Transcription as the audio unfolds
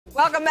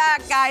Welcome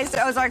back, guys,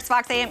 to Ozarks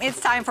Fox AM. It's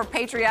time for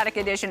patriotic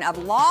edition of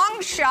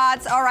Long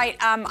Shots. All right,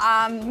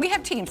 we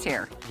have teams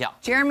here. Yeah.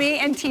 Jeremy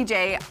and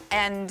TJ,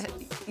 and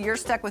you're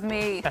stuck with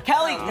me.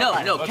 Kelly, no,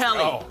 Kelly.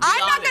 go. I'm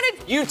not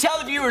gonna. You tell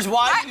the viewers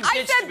why you I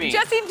ditched said, me.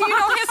 Jesse, do you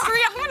know history?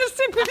 I'm gonna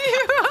stick with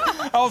you.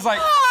 I was like,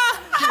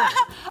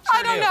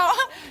 I don't know.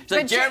 So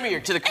But Jeremy, you're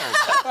to the curb.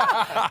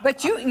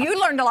 But you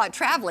learned a lot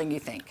traveling,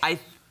 you think. I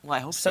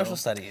hope Social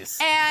so. studies.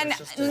 And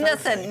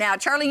listen, now,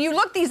 Charlie, you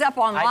looked these up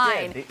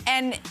online, did.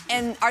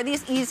 and are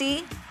these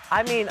easy?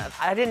 I mean,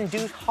 I didn't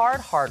do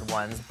hard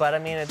ones, but I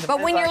mean, it depends. But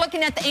when you're on-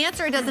 looking at the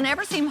answer, it doesn't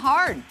ever seem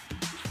hard.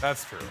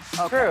 that's true.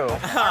 True.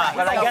 But I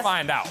We'll guess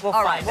find out. We'll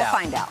All right, find we'll out.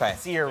 find out. Okay.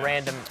 See your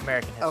random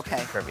American history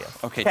Okay. trivia.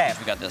 Okay, Okay.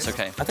 we got this.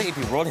 Okay. I think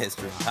it'd be world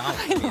history in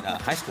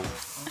college, high school.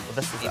 Well,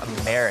 this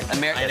is American.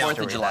 American history,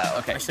 4th of July. though.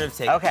 Okay. I should have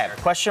taken Okay, care.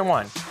 question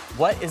 1.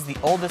 What is the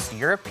oldest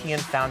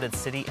European-founded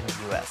city in the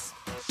U.S.?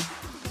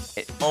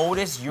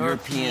 Oldest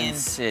European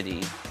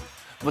city.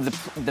 Well,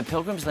 the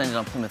Pilgrims landed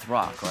on Plymouth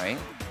Rock, right?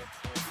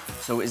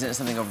 So isn't it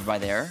something over by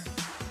there?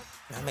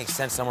 That makes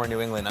sense somewhere in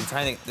New England. I'm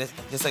trying to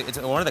think. This like it's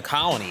one of the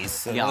colonies,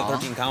 so Yeah. one of the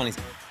 13 colonies.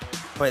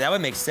 But that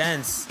would make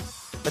sense.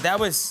 But that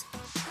was.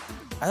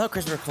 I thought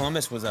Christopher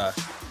Columbus was a.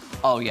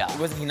 Oh yeah.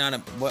 Wasn't he not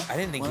a? Well, I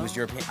didn't think he was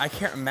European. I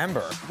can't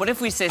remember. What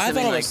if we say I thought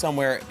something it like? was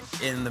somewhere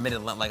in the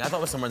Mid-Atlantic. Like I thought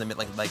it was somewhere in the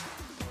mid, like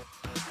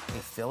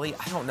Philly.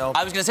 I don't know.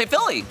 I was gonna say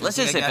Philly. Let's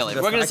just say Yeah, Philly.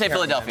 that's- We're gonna I say can't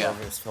remember Philadelphia.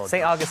 if it was Philadelphia.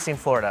 St. Augustine,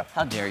 Florida.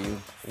 How dare you?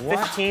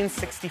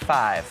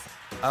 1565.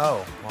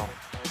 Oh, well,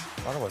 I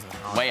thought it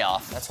wasn't. Way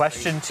off. That's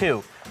Question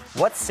 2.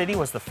 What city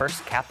was the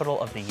first capital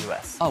of the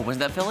U.S.? Oh, wasn't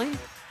that Philly?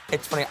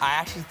 It's funny. I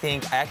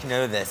actually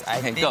know this.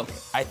 Okay, go.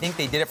 I think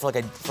they did it for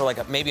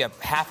maybe a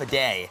half a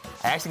day.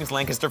 I actually think it's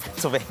Lancaster,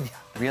 Pennsylvania.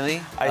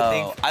 Really? I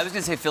think- I was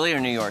gonna say Philly or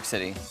New York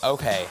City.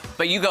 Okay.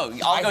 But you go.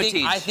 I'll go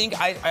teach. I think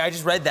I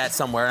just read that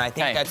somewhere, and I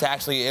think Okay. that's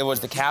actually it was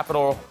the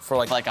capital for For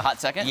like a hot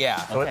second.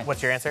 Yeah. So Okay.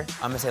 what's your answer?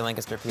 I'm gonna say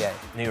Lancaster, PA.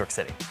 New York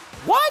City.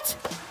 What?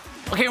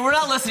 Okay, we're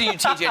not listening to you,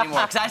 TJ,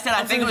 anymore. Because I said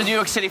I think it was New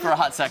York City for a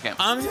hot second.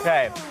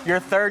 Okay, your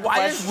third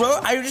I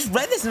question. just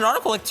read this in an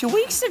article like 2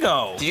 weeks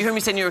ago. Did you hear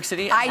me say New York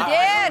City? I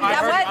did.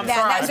 I'm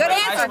sorry. Good I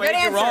answer. swayed Good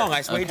you answer. wrong.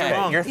 I swayed you Okay.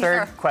 wrong. Your These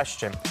are- third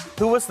question.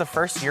 Who was the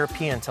first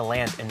European to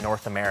land in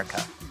North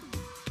America?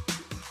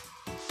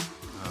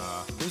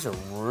 These are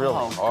really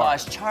Oh hard.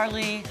 gosh,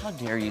 Charlie, how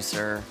dare you,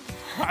 sir?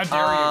 How dare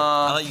you?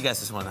 I'll let you guess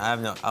this one. I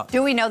have no.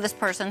 Do we know this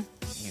person?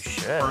 You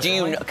should. Do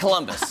you know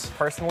Columbus?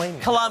 Personally?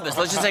 Columbus.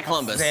 Let's just say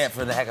Columbus. Say it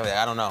for the heck of it.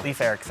 I don't know. Leif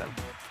Erikson.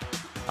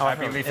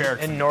 Happy Leif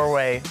Erikson. In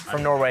Norway,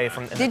 from Norway.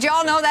 Did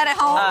y'all know that at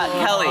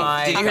home? Kelly,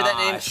 my did you hear that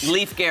gosh. name?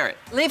 Leif Garrett.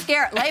 Leif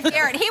Garrett.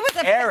 He was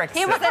an Erickson.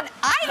 he was an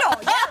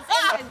idol. Yes.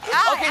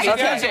 Okay, so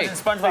Okay. TJ.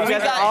 SpongeBob. You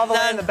guys are all the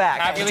way in the back.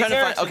 Happy I'm trying to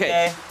find. Erikson Okay,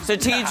 Day. so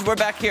Teej, we're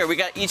back here. We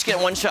got each get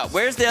one shot.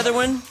 Where's the other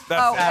one?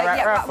 Oh,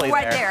 right- roughly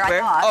right there. there. I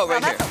Where? thought. Oh,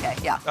 right Well, that's here.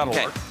 okay. Yeah. That'll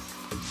Okay. work.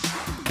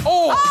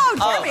 Oh,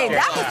 Jeremy,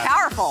 that was yeah.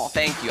 powerful.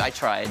 Thank you. I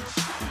tried.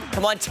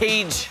 Come on,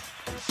 Teej.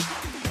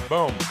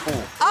 Boom.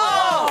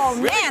 Oh,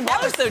 Really man, that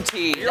close was. though,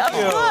 Teej. That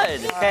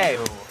was good. Okay,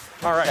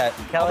 All right.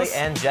 Kelly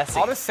and Jesse.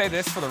 I'll just say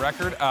this for the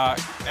record.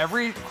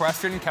 Every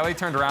question, Kelly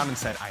turned around and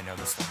said, I know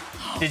this one.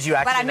 Did you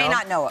actually But I may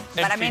not know it.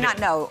 And But I she may did. not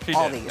know She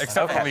all did, these.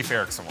 Except for Okay. Leif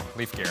Erikson one.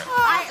 Leif Garrett.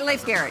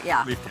 Leif Garrett,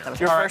 yeah. Leif Garrett.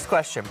 Your All right. first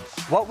question.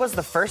 What was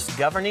the first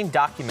governing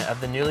document of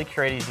the newly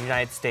created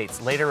United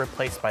States, later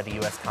replaced by the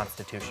U.S.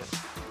 Constitution?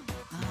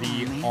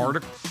 The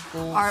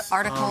articles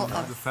Article of the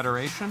of.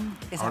 Federation.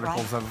 Is that right?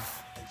 Articles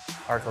of.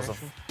 Articles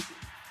of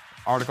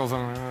Articles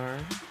of.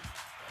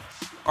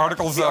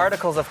 Articles the of.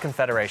 Articles of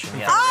Confederation.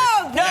 Yeah.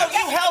 Oh, No,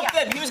 you helped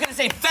him. He was gonna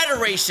say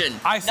Federation.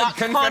 I said not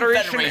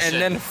Confederation Confederation.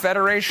 and then You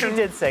Federation.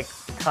 did say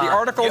The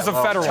Articles of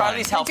Federline.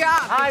 Charlie's Good helping.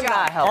 job. I'm Good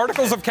not job. helping.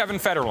 Articles of Kevin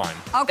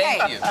Federline. Okay.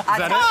 Thank you. Is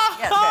that it?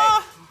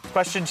 Yes.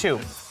 Question 2.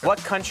 What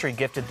country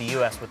gifted the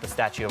U.S. with the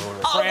Statue of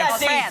Liberty? Oh,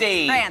 that's France,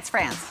 easy.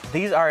 France.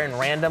 These are in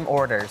random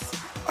orders.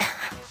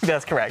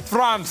 That's correct.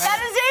 France.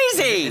 That is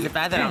Is easy. it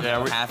bad that I don't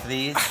know half of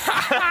these?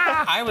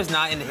 I was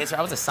not into history.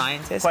 I was a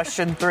scientist.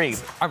 Question 3.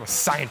 I'm a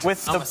scientist.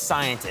 With I'm the a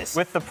scientist.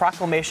 With the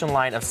proclamation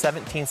line of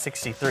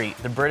 1763,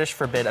 the British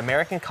forbid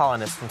American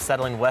colonists from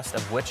settling west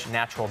of which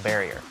natural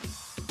barrier?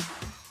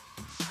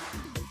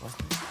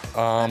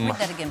 Read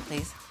that again,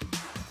 please.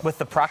 With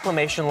the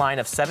proclamation line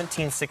of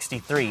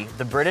 1763,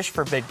 the British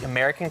forbid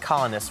American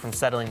colonists from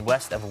settling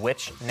west of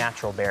which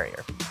natural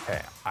barrier?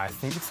 Okay, I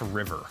think it's a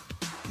river.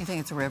 You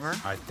think it's a river?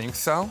 I think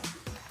so.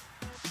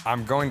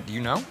 I'm going. Do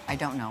you know? I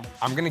don't know.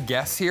 I'm gonna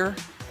guess here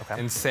Okay.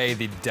 and say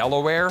the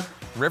Delaware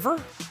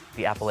River.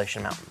 The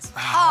Appalachian Mountains.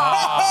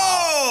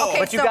 Okay,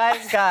 But you so-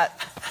 guys got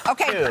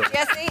Okay, two.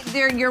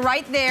 Jesse, you're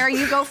right there.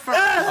 You go first.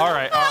 All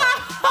right. All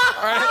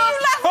right.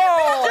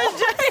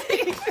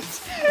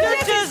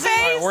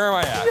 Where am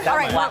I at? All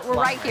right, black we're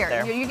line right right here.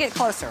 there. You get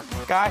closer.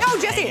 Gosh,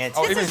 No, Jesse, dang it.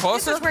 Oh, this even is,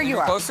 closer? This is where you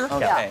Even are. closer?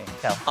 Okay.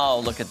 Kel. Oh,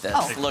 look at this.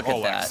 Oh. Look at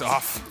Rolex that.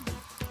 off.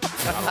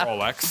 Not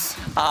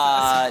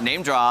Rolex.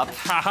 Name drop.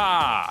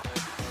 Haha.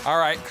 All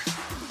right.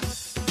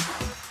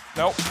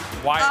 Nope.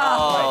 Wide.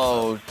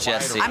 Oh,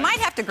 Jesse. I might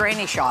have to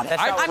granny shot it. That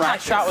I'm shot, not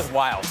that shot was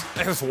wild.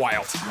 It was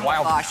wild.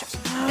 Wild. Gosh.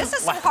 This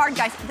is so hard,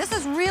 guys. This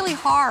is really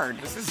hard.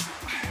 This is.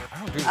 I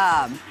don't do this.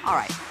 All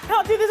right.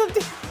 No, dude, this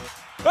is.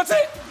 That's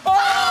it.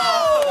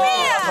 Oh,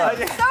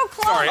 man. So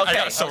close. Sorry, I Okay,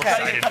 got so okay,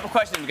 excited. a couple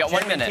questions. We got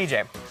 1 minute.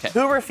 TJ, Okay.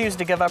 who refused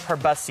to give up her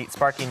bus seat,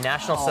 sparking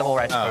national civil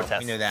rights Oh, protests?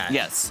 we knew that.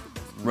 Yes.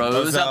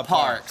 Rosa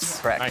Parks.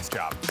 Correct. Nice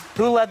job.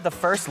 Who led the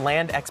first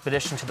land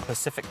expedition to the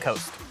Pacific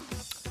coast?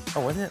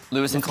 Oh, was it?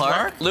 Lewis and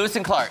Clark? Lewis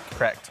and Clark.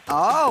 Correct.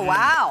 Oh,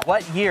 wow.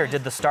 What year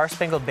did the Star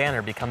Spangled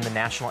Banner become the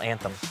national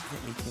anthem?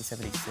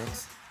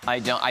 1876. I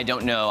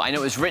don't know. I know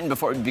it was written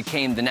before it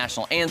became the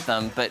national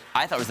anthem, but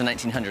I thought it was the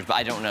 1900s, but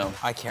I don't know.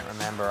 I can't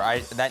remember.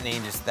 That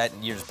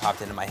year just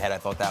popped into my head. I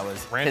thought that was.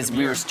 Because Random we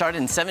year. were started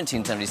in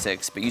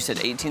 1776, but you said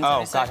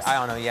 1876? Oh gosh, I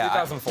don't know. Yeah.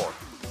 2004.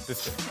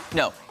 This year.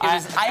 No, it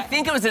was, I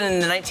think it was in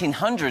the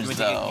 1900s,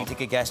 though. You take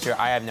a guess here.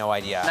 I have no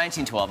idea.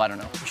 1912, I don't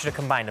know. You should have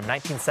combined them.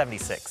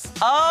 1976.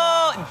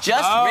 Oh,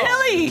 just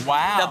really?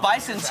 wow. The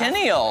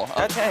bicentennial.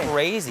 That's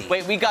crazy.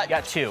 Wait, we got... You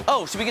got two.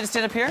 Oh, should we get to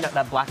stand up here? No,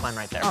 that black line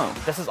right there. Oh.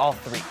 This is all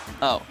three.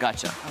 Oh,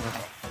 gotcha.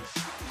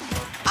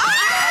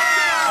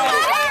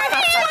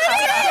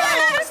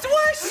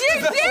 You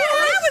did.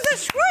 That was a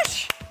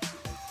swoosh.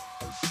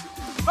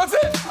 That's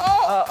it.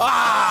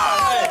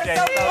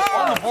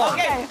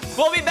 Okay,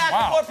 we'll be back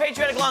Wow. with more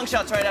patriotic long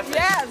shots right after this.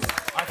 Yes.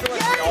 I feel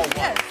like we all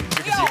won.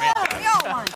 Yes. We all won.